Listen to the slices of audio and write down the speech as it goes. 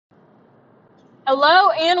Hello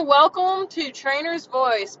and welcome to Trainer's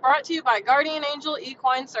Voice, brought to you by Guardian Angel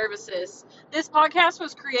Equine Services. This podcast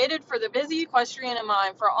was created for the busy equestrian in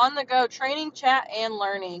mind for on-the-go training, chat, and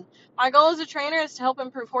learning. My goal as a trainer is to help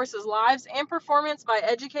improve horses' lives and performance by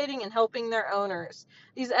educating and helping their owners.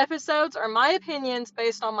 These episodes are my opinions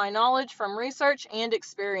based on my knowledge from research and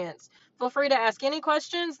experience. Feel free to ask any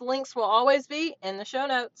questions. Links will always be in the show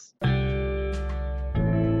notes.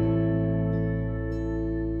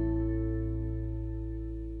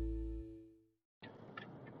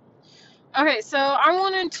 Okay, so I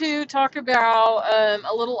wanted to talk about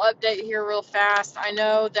a little update here real fast. I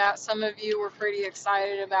know that some of you were pretty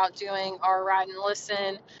excited about doing our ride and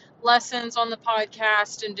listen lessons on the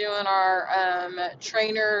podcast and doing our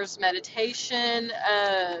trainers meditation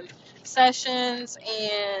sessions,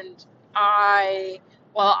 and I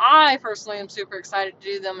personally am super excited to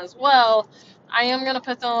do them as well. I am going to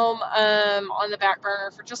put them on the back burner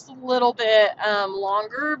for just a little bit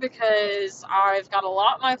longer because I've got a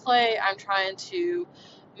lot on my plate. I'm trying to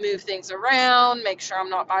move things around, make sure I'm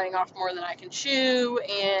not biting off more than I can chew.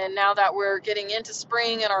 And now that we're getting into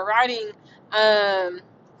spring and our writing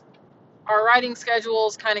schedule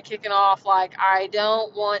is kind of kicking off, like I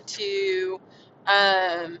don't want to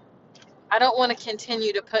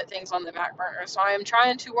continue to put things on the back burner. So I am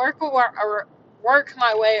trying to work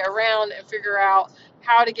my way around and figure out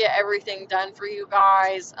how to get everything done for you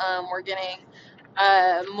guys. We're getting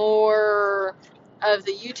more of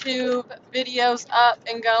the YouTube videos up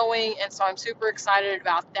and going, and so I'm super excited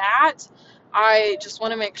about that. I just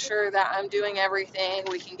want to make sure that I'm doing everything.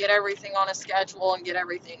 We can get everything on a schedule and get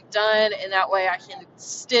everything done, and that way I can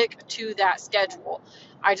stick to that schedule.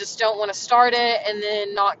 I just don't want to start it and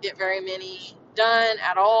then not get very many done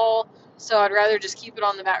at all. So I'd rather just keep it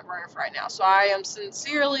on the back burner for right now. So I am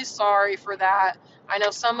sincerely sorry for that. I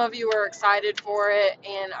know some of you are excited for it,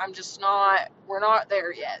 and we're not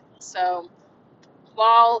there yet. So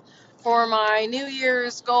while for my New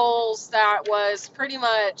Year's goals, that was pretty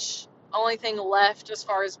much the only thing left as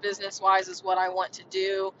far as business wise is what I want to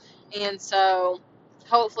do. And so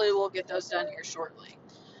hopefully we'll get those done here shortly.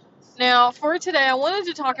 Now, for today, I wanted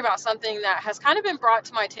to talk about something that has kind of been brought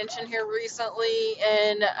to my attention here recently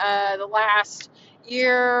in the last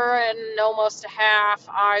year and almost a half.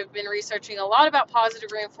 I've been researching a lot about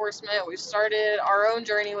positive reinforcement. We've started our own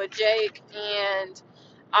journey with Jake, and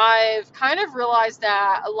I've kind of realized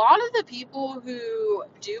that a lot of the people who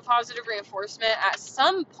do positive reinforcement at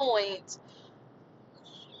some point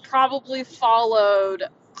probably followed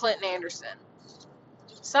Clinton Anderson.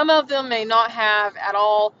 Some of them may not have at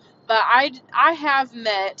all, but I have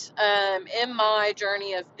met in my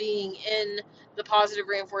journey of being in the positive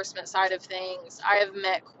reinforcement side of things, I have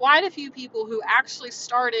met quite a few people who actually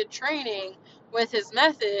started training with his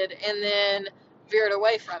method and then veered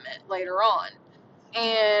away from it later on.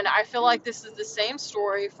 And I feel like this is the same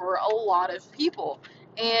story for a lot of people.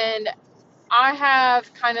 And I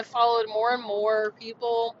have kind of followed more and more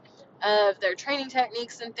people of their training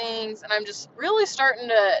techniques and things, and I'm just really starting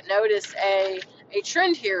to notice a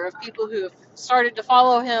trend here of people who have started to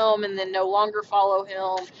follow him and then no longer follow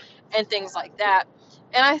him and things like that.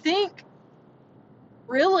 And I think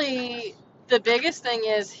really the biggest thing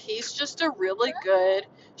is he's just a really good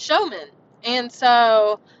showman. And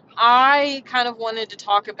so I kind of wanted to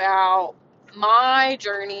talk about my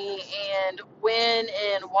journey and when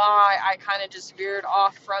and why I kind of just veered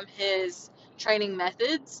off from his training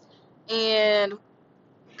methods, and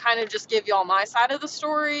kind of just give y'all my side of the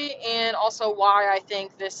story, and also why I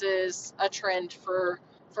think this is a trend for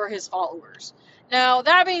his followers. Now,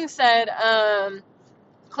 that being said,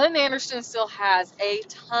 Clinton Anderson still has a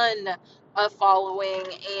ton of following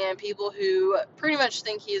and people who pretty much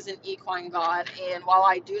think he is an equine god. And while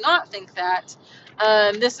I do not think that,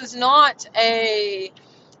 this is not a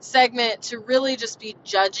segment to really just be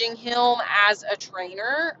judging him as a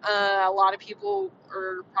trainer. A lot of people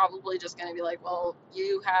are probably just going to be like, well,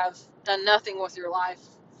 you have done nothing with your life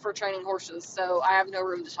for training horses, so I have no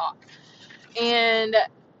room to talk. And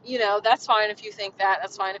that's fine if you think that.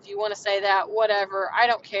 That's fine if you want to say that, whatever. I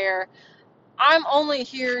don't care. I'm only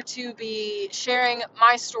here to be sharing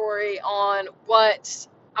my story on why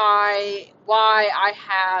I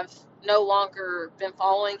have no longer been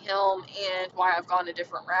following him and why I've gone a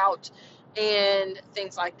different route and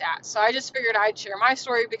things like that. So I just figured I'd share my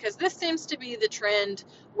story because this seems to be the trend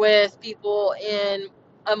with people in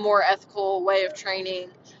a more ethical way of training,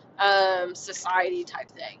 society type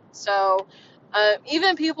thing. So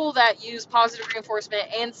even people that use positive reinforcement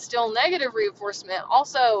and still negative reinforcement,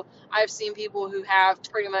 also I've seen people who have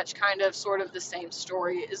pretty much kind of sort of the same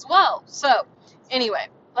story as well. So anyway,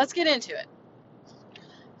 let's get into it.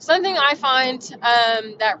 Something I find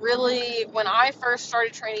that really, when I first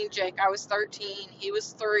started training Jake, I was 13, he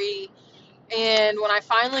was 3, and when I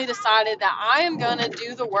finally decided that I am going to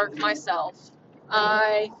do the work myself,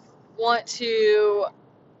 I want to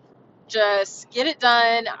just get it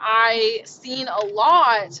done. I seen a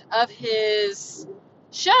lot of his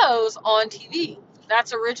shows on TV.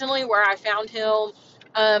 That's originally where I found him.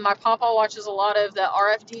 My papa watches a lot of the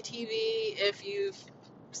RFD TV. If you've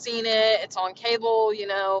seen it, it's on cable, you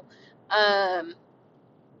know. Um,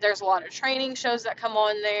 there's a lot of training shows that come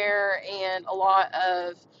on there, and a lot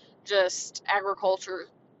of just agricultural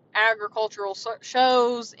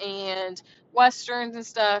shows and westerns and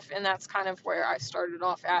stuff. And that's kind of where I started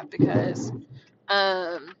off at, because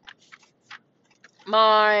um,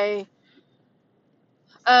 my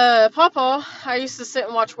papa, I used to sit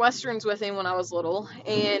and watch westerns with him when I was little,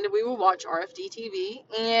 and we would watch RFD TV,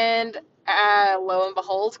 and lo and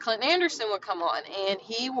behold, Clinton Anderson would come on, and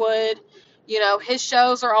he would, you know, his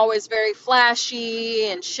shows are always very flashy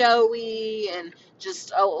and showy, and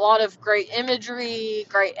just a lot of great imagery,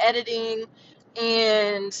 great editing,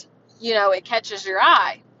 and, you know, it catches your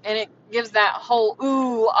eye, and it gives that whole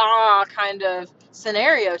ooh, ah kind of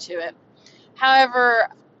scenario to it. However,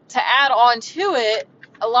 to add on to it,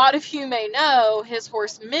 a lot of you may know his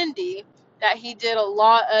horse Mindy, that he did a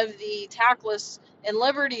lot of the tackless and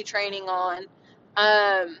liberty training on,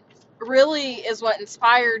 um, really is what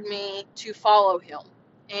inspired me to follow him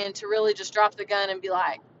and to really just drop the gun and be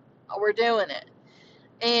like, oh, we're doing it.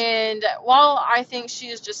 And while I think she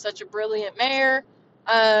is just such a brilliant mare,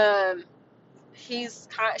 um, she's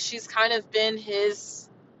kind of been his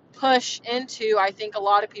push into, I think, a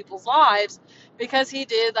lot of people's lives, because he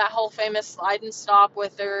did that whole famous slide and stop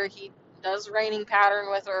with her. He does reining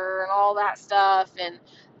pattern with her and all that stuff. And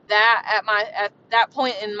that at that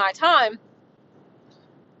point in my time,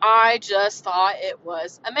 I just thought it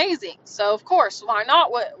was amazing. So of course, why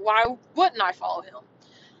not? Why wouldn't I follow him?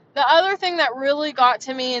 The other thing that really got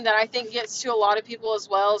to me, and that I think gets to a lot of people as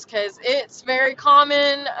well, is because it's very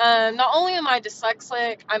common. Not only am I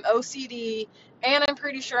dyslexic, I'm OCD, and I'm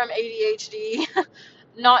pretty sure I'm ADHD.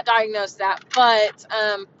 Not diagnosed that, but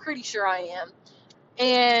pretty sure I am.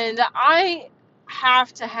 And I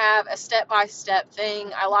have to have a step-by-step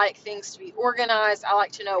thing. I like things to be organized. I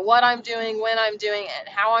like to know what I'm doing, when I'm doing it, and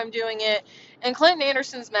how I'm doing it. And Clinton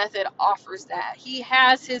Anderson's method offers that. He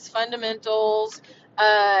has his fundamentals,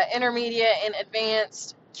 intermediate, and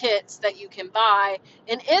advanced kits that you can buy.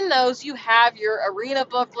 And in those, you have your arena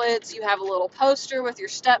booklets. You have a little poster with your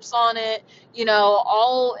steps on it. You know,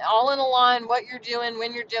 all in a line, what you're doing,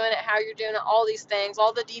 when you're doing it, how you're doing it, all these things,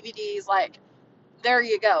 all the DVDs, like, there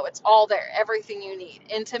you go. It's all there, everything you need.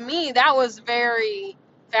 And to me, that was very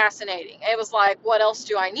fascinating. It was like, what else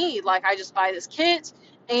do I need? Like, I just buy this kit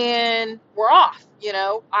and we're off. You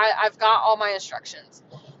know, I've got all my instructions.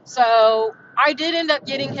 So I did end up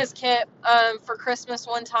getting his kit for Christmas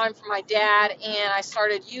one time from my dad, and I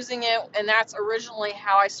started using it. And that's originally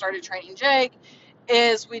how I started training Jake,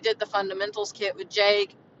 is we did the fundamentals kit with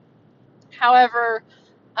Jake. However,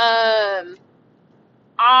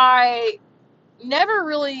 I never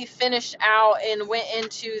really finished out and went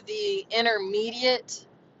into the intermediate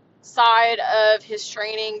side of his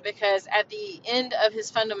training, because at the end of his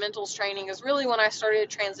fundamentals training is really when I started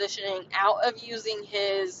transitioning out of using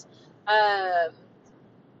his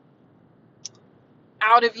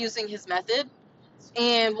method,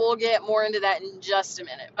 and we'll get more into that in just a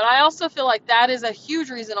minute. But I also feel like that is a huge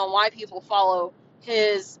reason on why people follow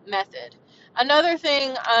his method. Another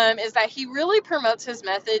thing is that he really promotes his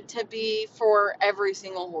method to be for every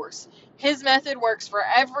single horse. His method works for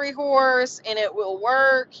every horse, and it will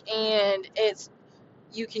work, and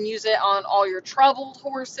you can use it on all your troubled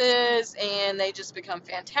horses, and they just become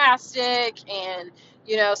fantastic. And,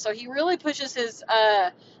 you know, so he really pushes his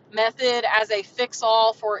method as a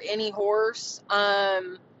fix-all for any horse.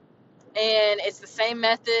 And it's the same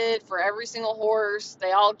method for every single horse.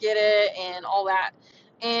 They all get it and all that.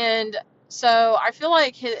 And so I feel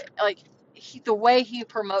like the way he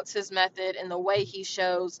promotes his method and the way he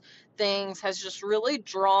shows things has just really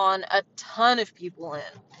drawn a ton of people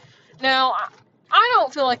in. Now, I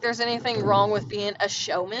don't feel like there's anything wrong with being a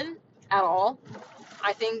showman at all.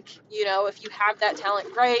 I think, you know, if you have that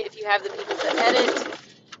talent, great. If you have the people to edit,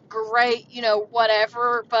 great, you know,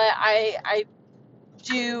 whatever. But I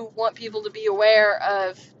do want people to be aware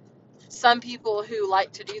of some people who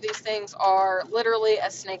like to do these things are literally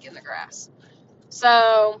a snake in the grass.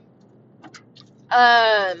 So,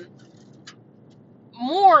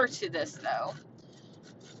 more to this though.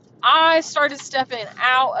 I started stepping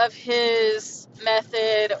out of his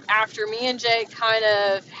method after me and Jake kind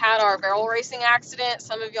of had our barrel racing accident.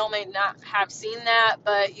 Some of y'all may not have seen that,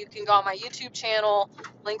 but you can go on my YouTube channel.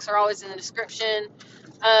 Links are always in the description.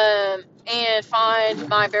 And find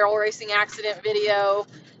my barrel racing accident video.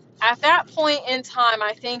 At that point in time,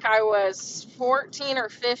 I think I was 14 or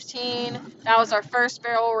 15. That was our first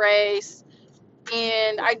barrel race.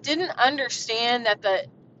 And I didn't understand that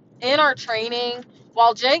in our training,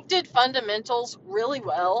 while Jake did fundamentals really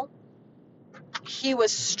well, he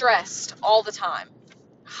was stressed all the time.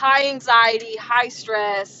 High anxiety, high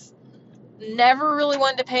stress, never really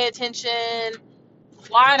wanted to pay attention,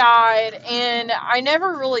 wide-eyed, and I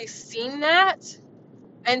never really seen that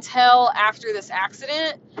until after this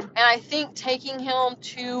accident. And I think taking him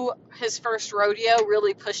to his first rodeo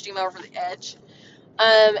really pushed him over the edge.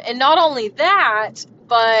 And not only that,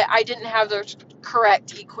 but I didn't have the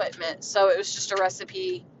correct equipment, so it was just a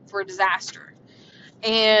recipe for disaster.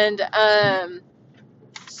 And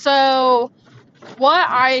so what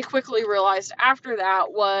I quickly realized after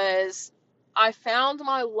that was I found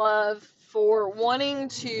my love for wanting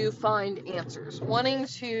to find answers, wanting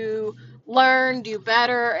to learn, do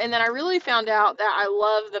better, and then I really found out that I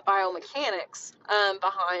love the biomechanics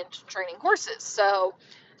behind training horses. So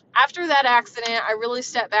after that accident, I really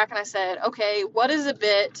stepped back and I said, okay, what is a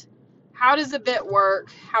bit? How does a bit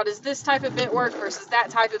work? How does this type of bit work versus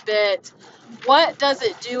that type of bit? What does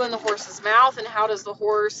it do in the horse's mouth, and how does the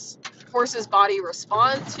horse's body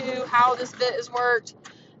respond to how this bit is worked?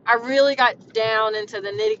 I really got down into the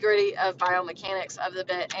nitty-gritty of biomechanics of the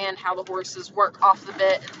bit and how the horses work off the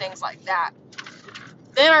bit and things like that.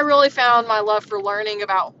 Then I really found my love for learning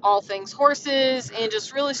about all things horses and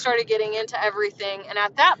just really started getting into everything. And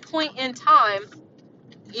at that point in time,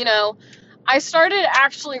 I started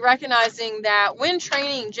actually recognizing that when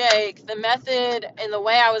training Jake, the method and the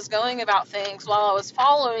way I was going about things, while I was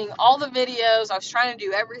following all the videos, I was trying to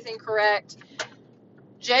do everything correct,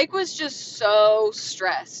 Jake was just so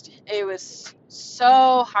stressed. It was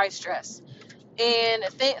so high stress. And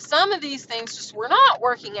some of these things just were not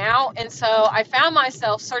working out. And so I found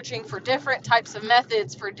myself searching for different types of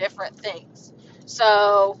methods for different things.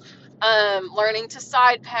 So learning to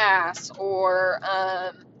side pass, or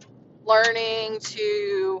learning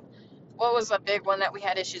to, what was a big one that we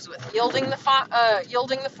had issues with? Yielding the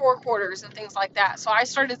 4/4 and things like that. So I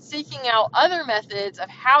started seeking out other methods of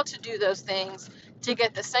how to do those things to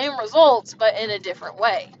get the same results, but in a different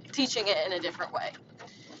way, teaching it in a different way.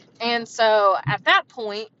 And so at that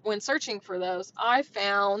point, when searching for those, I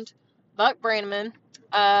found Buck Brannaman,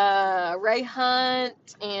 Ray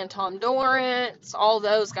Hunt, and Tom Dorrance, all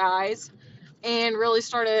those guys, and really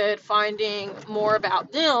started finding more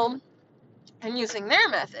about them and using their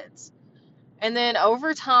methods. And then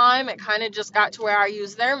over time, it kind of just got to where I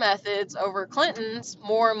used their methods over Clinton's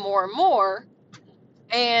more and more and more.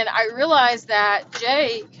 And I realized that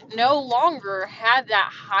Jake no longer had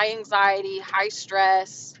that high anxiety, high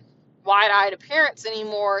stress, wide-eyed appearance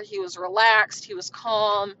anymore. He was relaxed, he was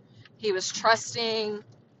calm, he was trusting,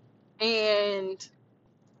 and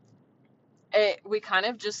we kind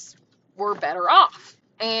of just were better off.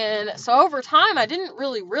 And so over time, I didn't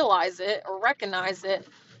really realize it or recognize it,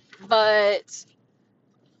 but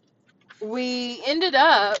we ended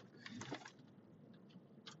up,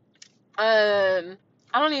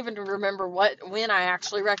 I don't even remember when I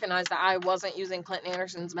actually recognized that I wasn't using Clinton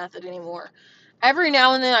Anderson's method anymore. Every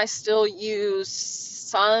now and then I still use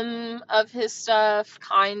some of his stuff,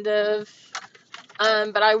 kind of,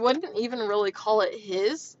 but I wouldn't even really call it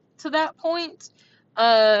his to that point.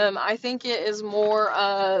 I think it is more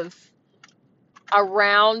of a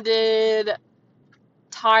rounded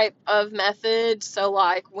type of method. So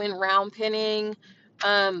like when round pinning,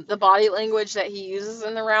 the body language that he uses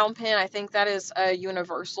in the round pin, I think that is a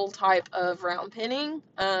universal type of round pinning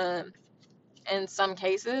in some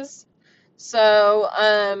cases.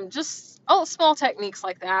 So just small techniques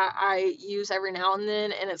like that I use every now and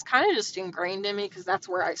then, and it's kind of just ingrained in me because that's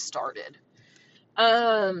where I started.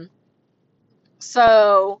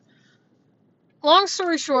 So long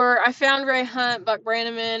story short, I found Ray Hunt, Buck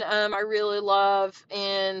Brannaman, I really love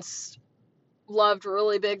and loved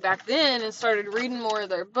really big back then, and started reading more of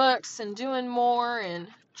their books and doing more and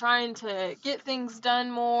trying to get things done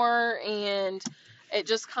more, and it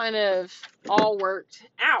just kind of all worked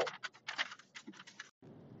out.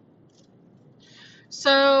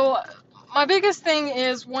 So my biggest thing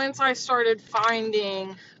is once I started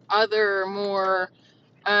finding other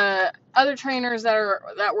trainers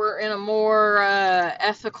that were in a more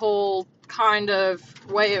ethical kind of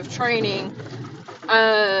way of training,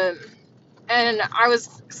 And I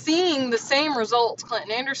was seeing the same results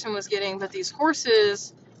Clinton Anderson was getting, but these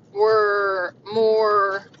horses were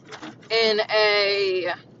more in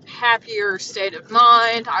a happier state of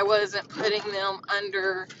mind. I wasn't putting them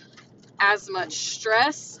under as much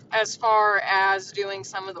stress as far as doing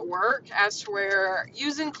some of the work, as to where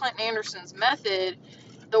using Clinton Anderson's method,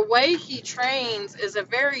 the way he trains is a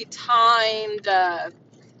very timed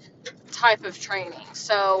type of training.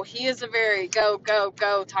 So he is a very go, go,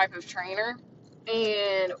 go type of trainer,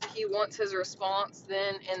 and he wants his response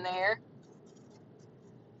then and there.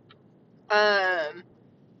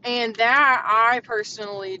 And that I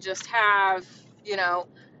personally just have, you know,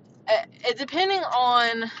 depending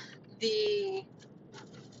on the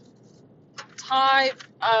type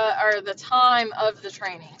or the time of the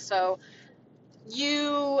training. So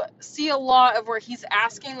you see a lot of where he's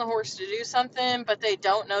asking the horse to do something, but they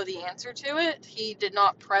don't know the answer to it. He did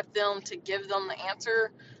not prep them to give them the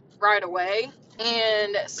answer right away.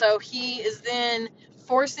 And so he is then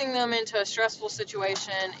forcing them into a stressful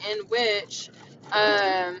situation in which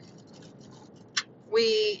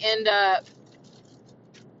we end up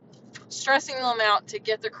stressing them out to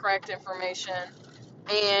get the correct information,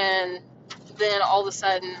 and then all of a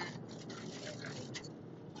sudden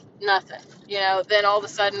nothing. Then all of a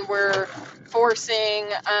sudden we're forcing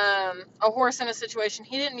a horse in a situation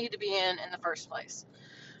he didn't need to be in the first place.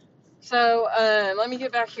 So let me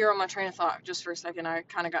get back here on my train of thought just for a second. I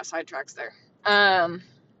kind of got sidetracked there.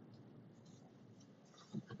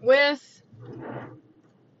 With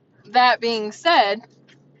that being said,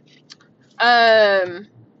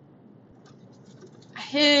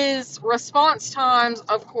 his response times,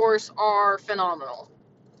 of course, are phenomenal.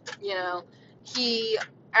 He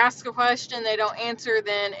asks a question, they don't answer,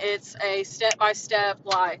 then it's a step-by-step,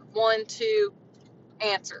 like 1, 2,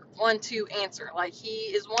 answer, 1, 2, answer. Like, he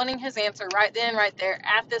is wanting his answer right then, right there,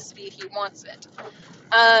 at the speed he wants it.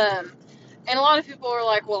 And a lot of people are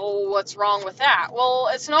like, well, what's wrong with that? Well,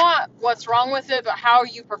 it's not what's wrong with it, but how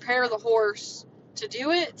you prepare the horse to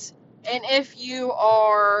do it. And if your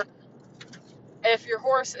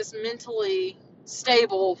horse is mentally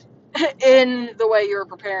stable in the way you're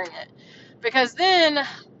preparing it. Because then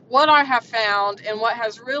what I have found, and what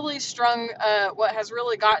has really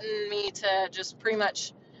gotten me to just pretty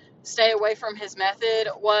much stay away from his method,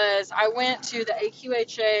 was I went to the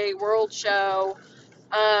AQHA World Show,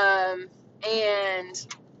 and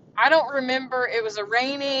I don't remember, it was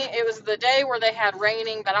the day where they had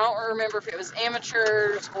reining, but I don't remember if it was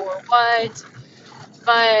amateurs or what.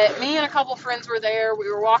 But me and a couple friends were there. We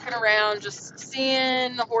were walking around just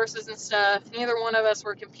seeing the horses and stuff. Neither one of us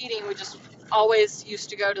were competing. We just always used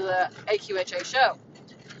to go to the AQHA show.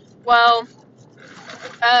 Well,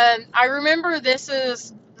 I remember this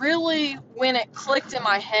is really when it clicked in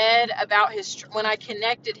my head about when I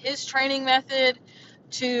connected his training method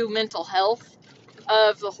to mental health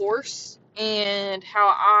of the horse, and how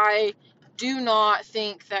I do not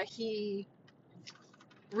think that he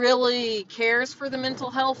really cares for the mental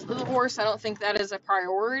health of the horse. I don't think that is a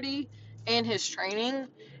priority in his training,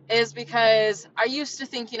 is because I used to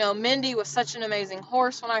think, Mindy was such an amazing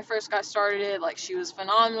horse when I first got started. Like, she was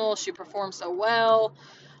phenomenal. She performed so well.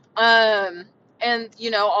 And,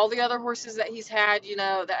 all the other horses that he's had,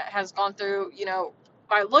 that has gone through,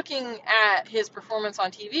 by looking at his performance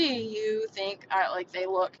on TV, you think they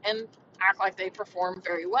look and act like they perform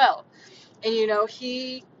very well. And,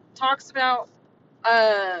 he talks about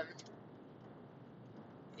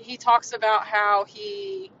how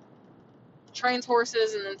he trains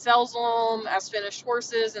horses and then sells them as finished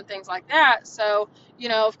horses and things like that. So,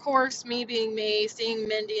 of course, me being me, seeing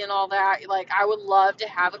Mindy and all that, I would love to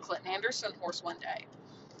have a Clinton Anderson horse one day.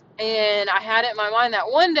 And I had it in my mind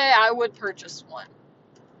that one day I would purchase one.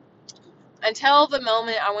 Until the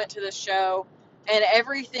moment I went to this show, and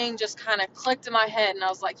everything just kind of clicked in my head, and I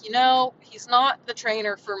was like, he's not the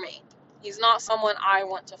trainer for me. He's not someone I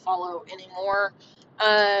want to follow anymore.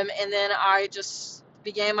 And then I just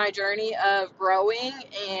began my journey of growing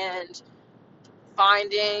and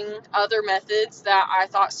finding other methods that I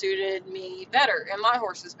thought suited me better and my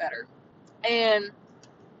horses better. And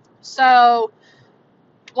so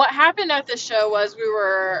what happened at this show was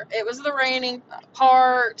it was the reining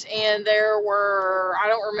part, and there were, I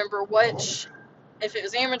don't remember if it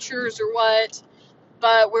was amateurs or what,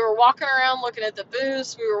 but we were walking around looking at the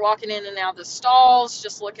booths. We were walking in and out of the stalls,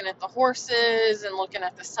 just looking at the horses and looking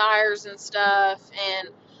at the sires and stuff. And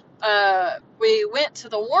we went to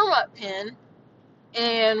the warm-up pen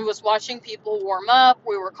and was watching people warm up.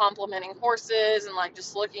 We were complimenting horses and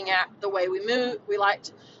just looking at the way we move. We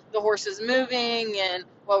liked the horses moving and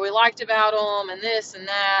what we liked about them and this and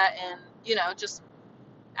that, and just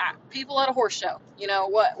people at a horse show,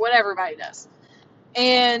 what everybody does.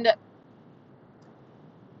 And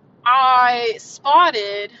I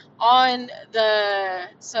spotted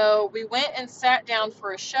so we went and sat down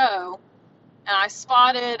for a show, and I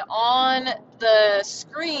spotted on the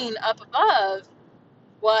screen up above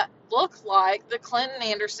what looked like the Clinton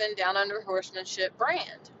Anderson Down Under Horsemanship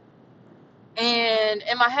brand. And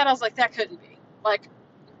in my head, I was like, that couldn't be. Like,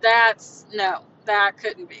 that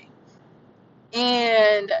couldn't be.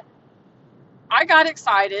 And I got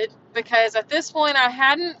excited because at this point I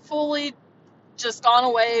hadn't fully just gone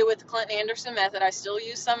away with the Clinton Anderson method. I still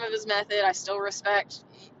use some of his method. I still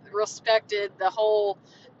respected the whole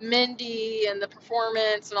Mindy and the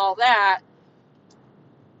performance and all that.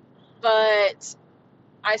 But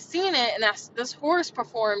I seen it, and this horse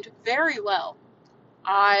performed very well.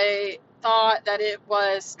 I thought that it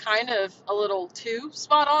was kind of a little too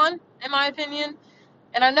spot on, in my opinion.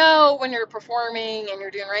 And I know when you're performing and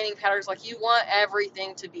you're doing reining patterns, like, you want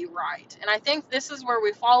everything to be right. And I think this is where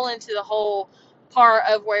we fall into the whole part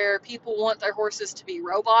of where people want their horses to be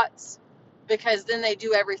robots, because then they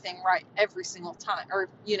do everything right every single time. Or,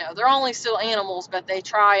 they're only still animals, but they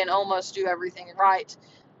try and almost do everything right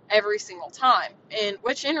every single time, and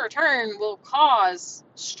which in return will cause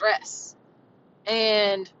stress.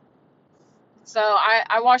 And so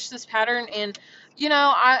I watched this pattern, and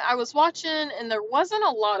I was watching, and there wasn't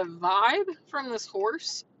a lot of vibe from this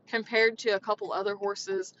horse compared to a couple other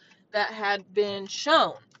horses that had been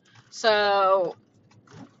shown. So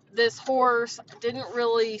this horse didn't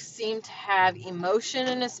really seem to have emotion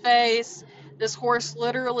in his face. This horse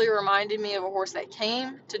literally reminded me of a horse that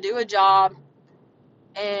came to do a job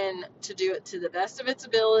and to do it to the best of its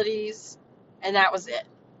abilities, and that was it.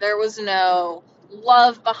 There was no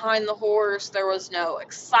love behind the horse. There was no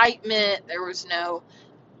excitement. There was no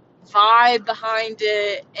vibe behind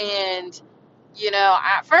it. And,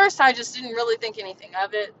 at first I just didn't really think anything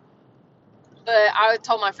of it. But I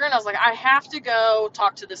told my friend, I was like, I have to go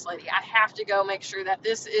talk to this lady. I have to go make sure that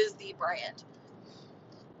this is the brand.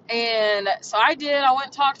 And so I did. I went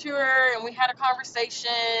and talked to her, and we had a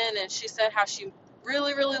conversation, and she said how she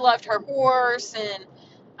really, really loved her horse.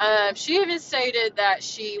 And she even stated that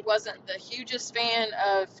she wasn't the hugest fan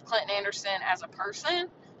of Clinton Anderson as a person,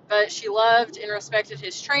 but she loved and respected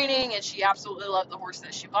his training, and she absolutely loved the horse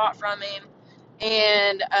that she bought from him,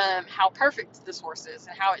 and how perfect this horse is,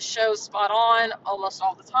 and how it shows spot on almost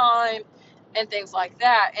all the time, and things like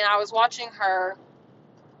that. And I was watching her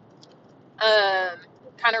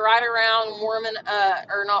kind of ride around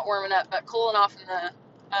or not warming up, but cooling off in the,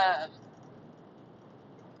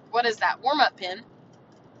 warm-up pen.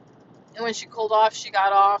 And when she cooled off, she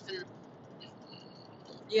got off and,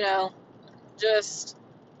 just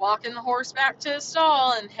walking the horse back to his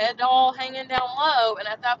stall and head all hanging down low. And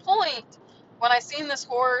at that point, when I seen this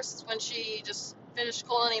horse, when she just finished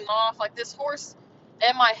cooling him off, like, this horse,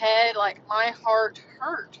 in my head, like, my heart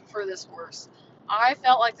hurt for this horse. I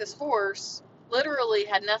felt like this horse literally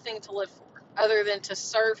had nothing to live for other than to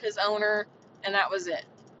serve his owner, and that was it.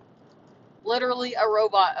 Literally a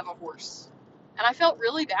robot of a horse. And I felt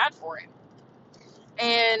really bad for him.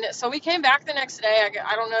 And so we came back the next day.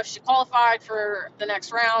 I don't know if she qualified for the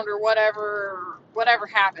next round or whatever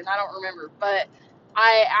happened. I don't remember. But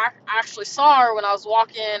I actually saw her when I was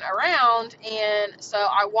walking around, and so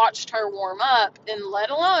I watched her warm up, and let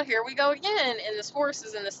alone, here we go again, and this horse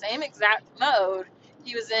is in the same exact mode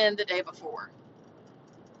he was in the day before.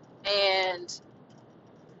 And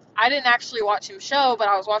I didn't actually watch him show, but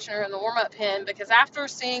I was watching her in the warm-up pen, because after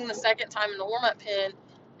seeing the second time in the warm-up pen,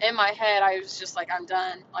 in my head, I was just like, I'm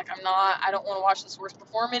done. Like, I don't want to watch this horse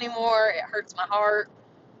perform anymore. It hurts my heart,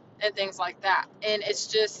 and things like that. And it's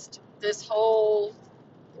just, this horse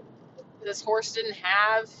didn't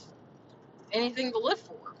have anything to live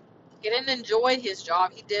for. He didn't enjoy his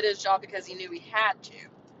job. He did his job because he knew he had to.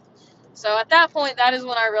 So at that point, that is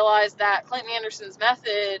when I realized that Clinton Anderson's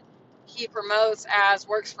method, he promotes as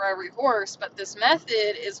works for every horse, but this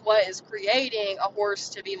method is what is creating a horse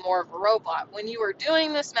to be more of a robot. When you are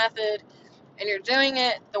doing this method and you're doing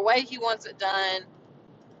it the way he wants it done,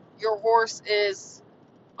 your horse is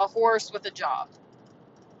a horse with a job.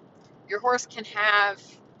 Your horse can have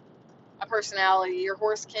a personality. Your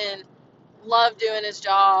horse can love doing his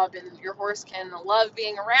job, and your horse can love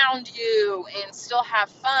being around you and still have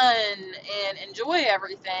fun and enjoy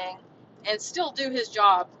everything and still do his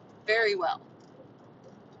job very well.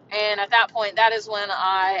 And at that point, that is when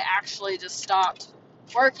I actually just stopped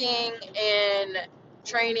working and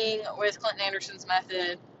training with Clinton Anderson's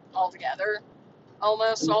method altogether,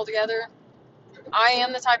 almost altogether. I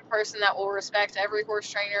am the type of person that will respect every horse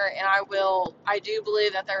trainer, and I do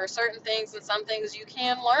believe that there are certain things and some things you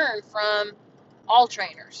can learn from all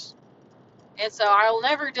trainers. And so I'll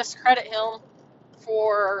never discredit him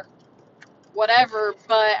for whatever,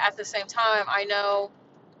 but at the same time, I know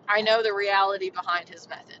the reality behind his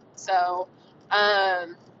method. So,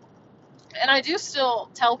 and I do still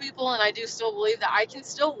tell people, and I do still believe that I can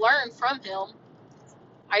still learn from him.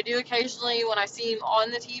 I do occasionally when I see him on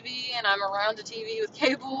the TV and I'm around the TV with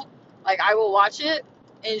cable, like I will watch it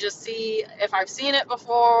and just see if I've seen it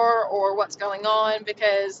before or what's going on,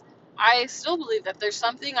 because I still believe that there's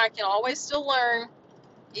something I can always still learn,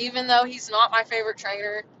 even though he's not my favorite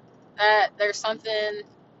trainer, that there's something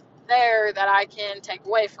there that I can take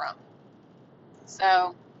away from.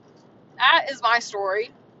 So that is my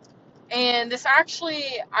story. And this actually,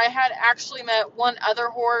 I had actually met one other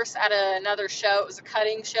horse at another show. It was a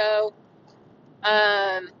cutting show.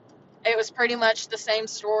 Um, it was pretty much the same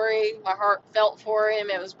story. My heart felt for him.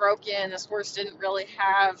 It was broken. This horse didn't really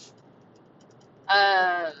have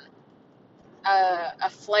um, a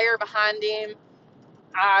flair behind him.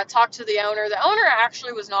 I talked to the owner. The owner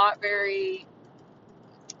actually was not very,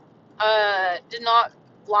 did not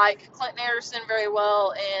like Clinton Anderson very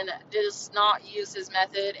well and does not use his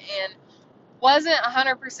method, and wasn't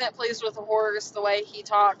 100% pleased with the horse. The way he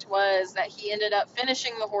talked was that he ended up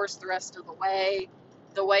finishing the horse the rest of the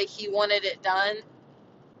way he wanted it done.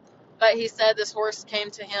 But he said this horse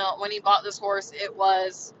came to him, when he bought this horse, it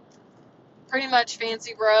was pretty much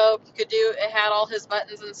fancy broke. You could do, it had all his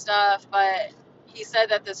buttons and stuff, but he said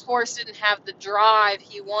that this horse didn't have the drive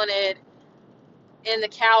he wanted in the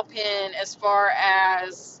cow pen as far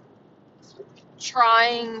as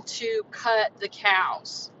trying to cut the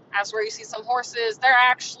cows. As where you see some horses, they're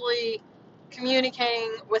actually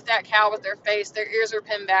communicating with that cow with their face. Their ears are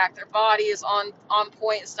pinned back. Their body is on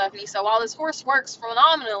point and stuff. And he said, while this horse works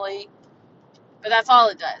phenomenally, but that's all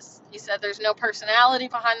it does. He said there's no personality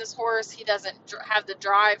behind this horse. He doesn't have the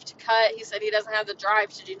drive to cut. He said he doesn't have the drive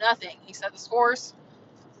to do nothing. He said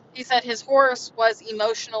his horse was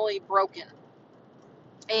emotionally broken.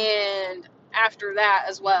 And after that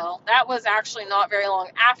as well, that was actually not very long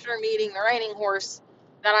after meeting the reining horse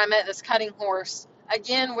that I met this cutting horse,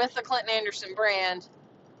 again with the Clinton Anderson brand,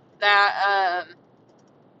 that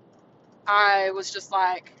I was just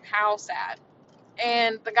like, how sad.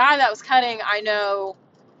 And the guy that was cutting, I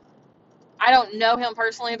don't know him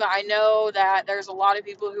personally, but I know that there's a lot of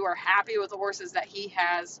people who are happy with the horses that he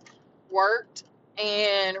has worked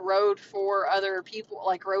and rode for other people,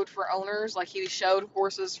 like rode for owners, like he showed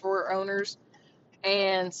horses for owners.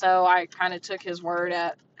 And so I kind of took his word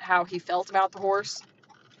at how he felt about the horse.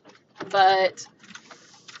 But,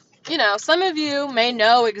 some of you may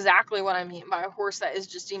know exactly what I mean by a horse that is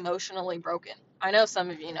just emotionally broken. I know some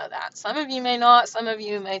of you know that. Some of you may not. Some of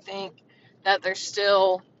you may think that there's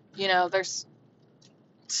still, there's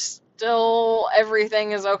still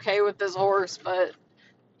everything is okay with this horse. But,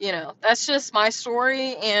 that's just my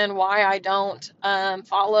story and why I don't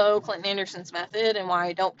follow Clinton Anderson's method and why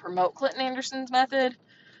I don't promote Clinton Anderson's method.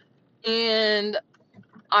 And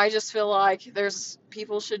I just feel like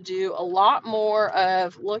people should do a lot more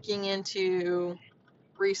of looking into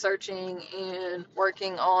researching and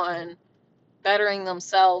working on bettering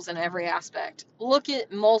themselves in every aspect. Look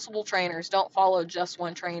at multiple trainers. Don't follow just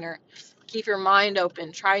one trainer. Keep your mind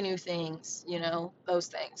open. Try new things, those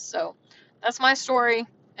things. So that's my story,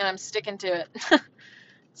 and I'm sticking to it.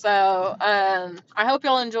 So I hope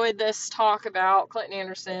y'all enjoyed this talk about Clinton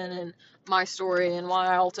Anderson and my story and why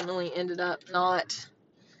I ultimately ended up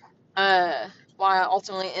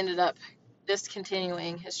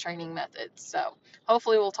discontinuing his training methods. So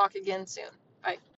hopefully we'll talk again soon. Bye.